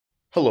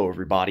Hello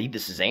everybody,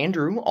 this is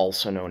Andrew,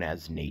 also known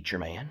as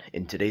NatureMan.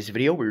 In today's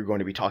video, we're going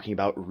to be talking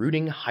about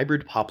rooting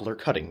hybrid poplar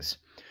cuttings.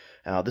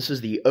 This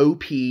is the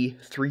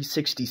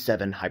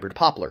OP-367 hybrid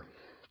poplar.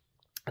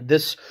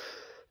 This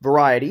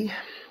variety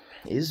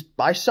is,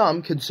 by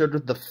some,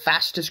 considered the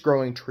fastest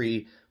growing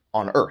tree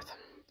on Earth.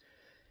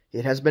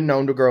 It has been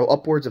known to grow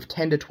upwards of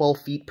 10 to 12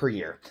 feet per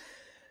year.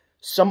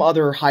 Some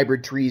other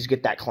hybrid trees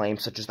get that claim,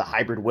 such as the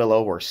hybrid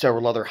willow or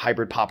several other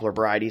hybrid poplar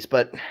varieties,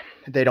 but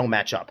they don't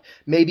match up.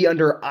 Maybe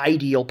under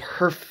ideal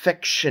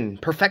perfection,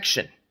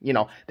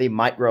 they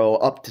might grow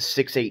up to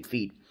 6-8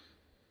 feet.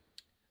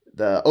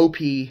 The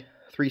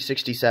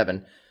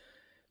OP-367,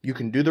 you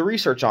can do the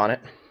research on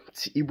it.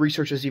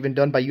 Research is even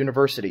done by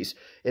universities.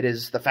 It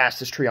is the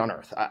fastest tree on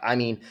Earth. I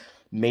mean,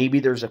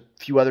 maybe there's a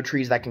few other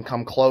trees that can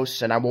come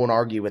close, and I won't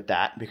argue with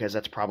that, because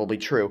that's probably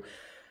true.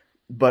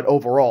 But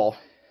overall,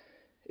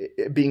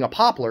 being a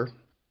poplar,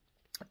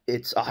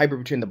 it's a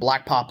hybrid between the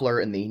black poplar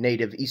and the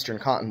native eastern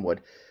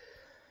cottonwood.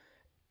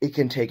 It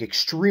can take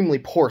extremely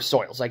poor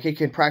soils. Like, it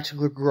can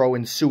practically grow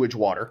in sewage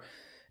water.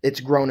 It's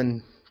grown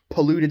in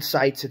polluted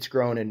sites. It's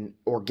grown in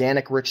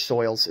organic rich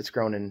soils. It's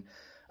grown in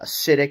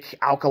acidic,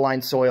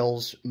 alkaline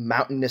soils,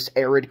 mountainous,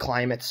 arid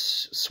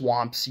climates,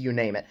 swamps, you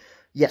name it.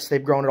 Yes,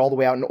 they've grown it all the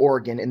way out in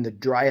Oregon in the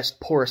driest,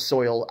 poorest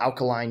soil,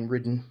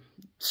 alkaline-ridden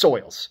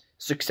soils,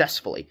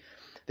 successfully.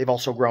 They've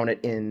also grown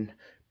it in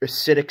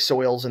acidic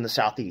soils in the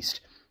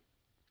southeast.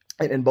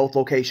 And in both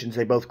locations,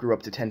 they both grew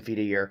up to 10 feet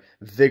a year,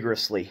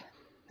 vigorously.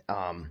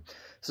 So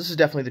this is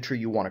definitely the tree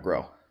you want to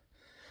grow.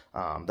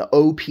 The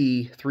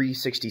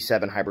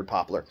OP-367 hybrid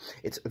poplar.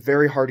 It's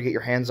very hard to get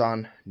your hands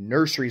on.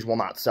 Nurseries will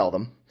not sell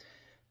them.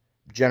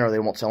 Generally, they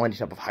won't sell any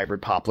type of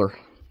hybrid poplar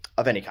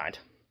of any kind.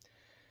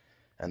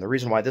 And the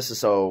reason why this is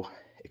so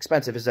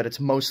expensive is that it's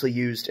mostly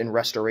used in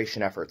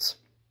restoration efforts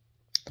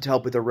to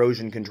help with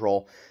erosion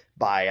control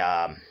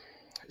by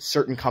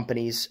certain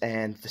companies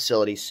and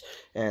facilities,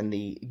 and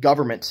the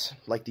government,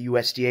 like the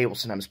USDA, will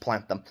sometimes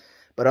plant them,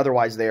 but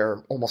otherwise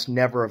they're almost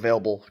never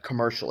available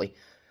commercially,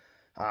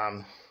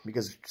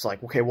 because it's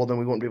like, okay, well then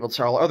we won't be able to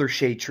sell other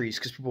shade trees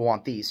because people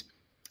want these.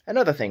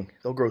 Another thing,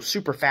 they'll grow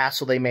super fast,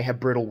 so they may have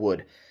brittle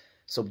wood,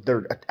 so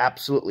they're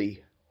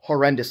absolutely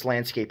horrendous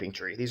landscaping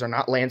tree. These are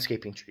not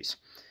landscaping trees.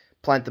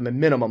 Plant them a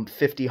minimum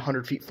 50,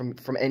 100 feet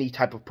from any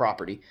type of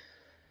property.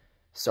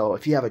 So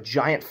if you have a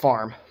giant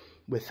farm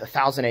with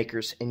 1,000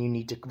 acres, and you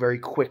need to very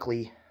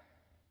quickly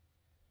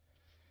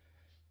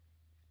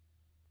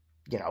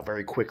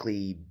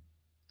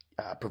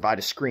provide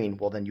a screen,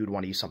 well, then you'd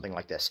want to use something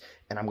like this.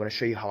 And I'm going to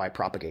show you how I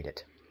propagate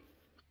it.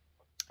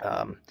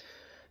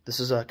 This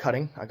is a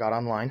cutting I got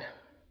online.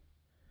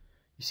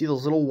 You see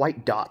those little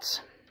white dots?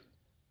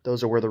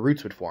 Those are where the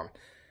roots would form.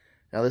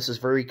 Now, this is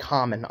very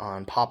common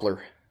on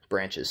poplar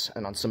branches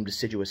and on some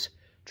deciduous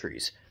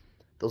trees.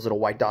 Those little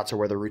white dots are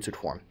where the roots would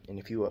form. And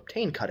if you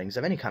obtain cuttings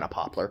of any kind of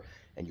poplar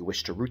and you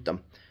wish to root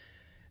them,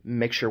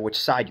 make sure which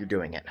side you're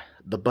doing it.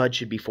 The bud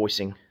should be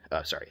facing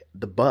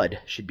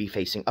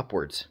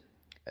upwards,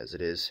 as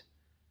it is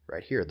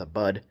right here. The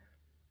bud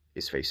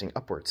is facing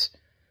upwards.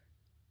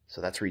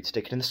 So that's where you'd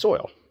stick it in the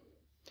soil.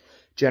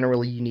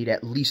 Generally, you need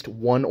at least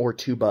 1 or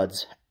 2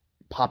 buds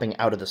popping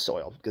out of the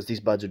soil, because these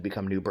buds would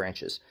become new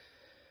branches.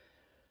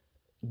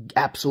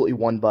 Absolutely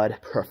 1 bud,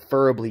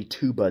 preferably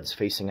 2 buds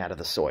facing out of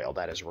the soil.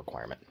 That is a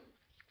requirement.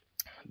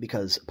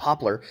 Because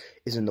poplar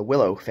is in the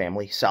willow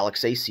family,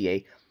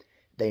 Salixaceae,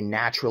 they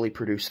naturally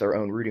produce their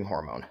own rooting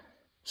hormone.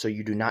 So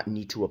you do not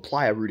need to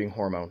apply a rooting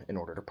hormone in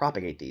order to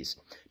propagate these.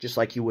 Just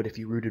like you would if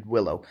you rooted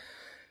willow.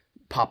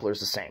 Poplar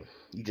is the same.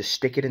 You just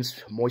stick it in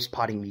moist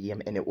potting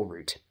medium and it will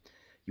root.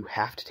 You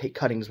have to take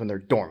cuttings when they're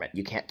dormant.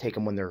 You can't take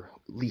them when they're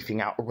leafing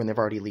out or when they've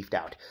already leafed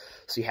out.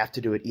 So you have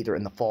to do it either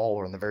in the fall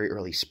or in the very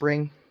early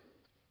spring.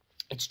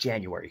 It's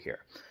January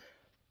here.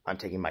 I'm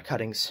taking my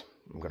cuttings.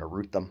 I'm going to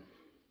root them.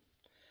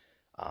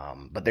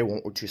 But they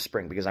won't root to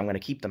spring because I'm going to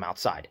keep them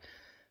outside.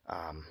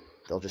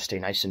 They'll just stay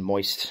nice and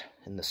moist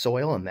in the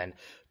soil, and then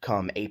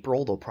come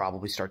April, they'll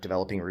probably start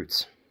developing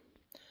roots.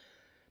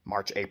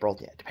 March, April,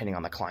 yeah, depending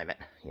on the climate,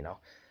 And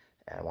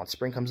once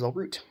spring comes, they'll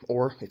root.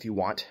 Or, if you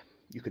want,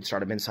 you can start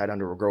them inside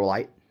under a grow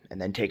light,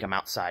 and then take them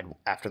outside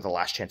after the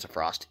last chance of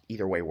frost.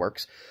 Either way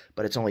works.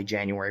 But it's only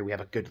January. We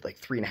have a good,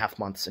 3.5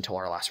 months until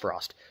our last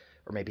frost.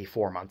 Or maybe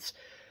 4 months.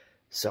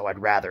 So I'd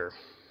rather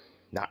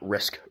not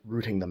risk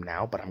rooting them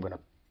now, but I'm going to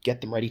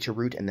get them ready to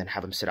root and then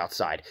have them sit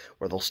outside,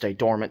 where they'll stay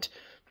dormant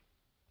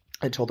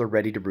until they're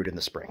ready to root in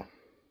the spring.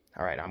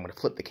 All right, I'm going to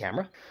flip the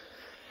camera.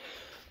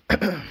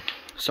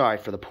 Sorry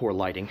for the poor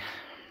lighting.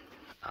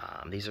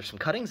 These are some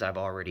cuttings I've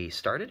already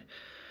started,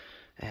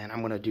 and I'm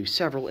going to do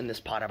several in this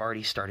pot. I've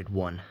already started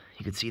one.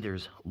 You can see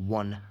there's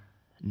 1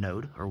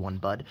 node, or 1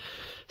 bud,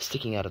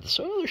 sticking out of the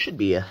soil. There should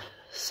be a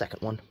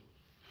second one.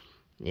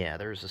 Yeah,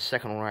 there's a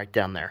second one right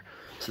down there.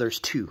 So there's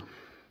 2.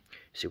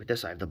 See, with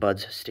this, I have the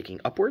buds sticking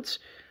upwards.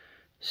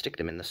 Stick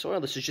them in the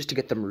soil. This is just to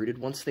get them rooted.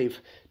 Once they've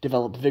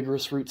developed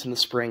vigorous roots in the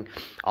spring,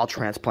 I'll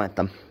transplant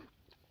them.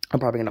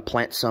 I'm probably going to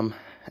plant some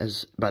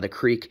by the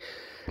creek,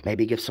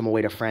 maybe give some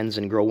away to friends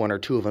and grow 1 or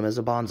 2 of them as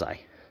a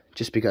bonsai.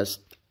 Just because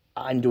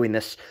I'm doing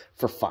this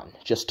for fun,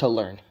 just to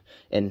learn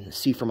and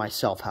see for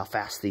myself how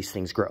fast these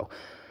things grow.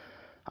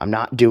 I'm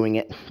not doing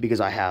it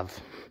because I have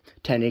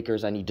 10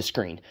 acres I need to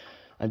screen.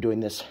 I'm doing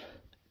this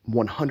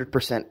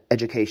 100%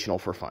 educational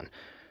for fun,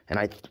 and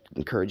I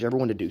encourage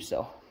everyone to do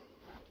so.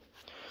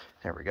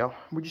 There we go.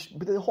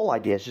 The whole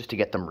idea is just to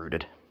get them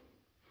rooted.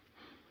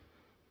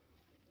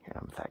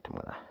 In fact, I'm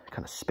going to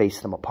kind of space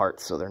them apart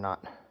so they're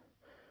not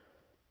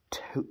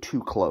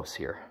too close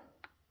here.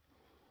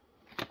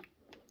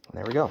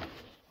 There we go.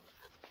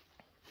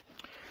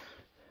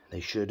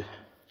 They should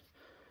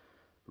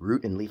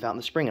root and leaf out in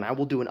the spring, and I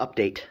will do an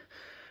update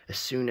as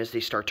soon as they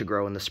start to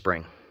grow in the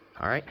spring.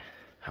 All right?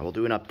 I will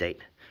do an update,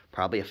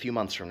 probably a few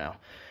months from now.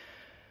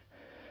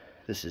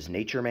 This is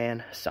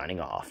NatureMan signing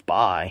off.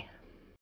 Bye.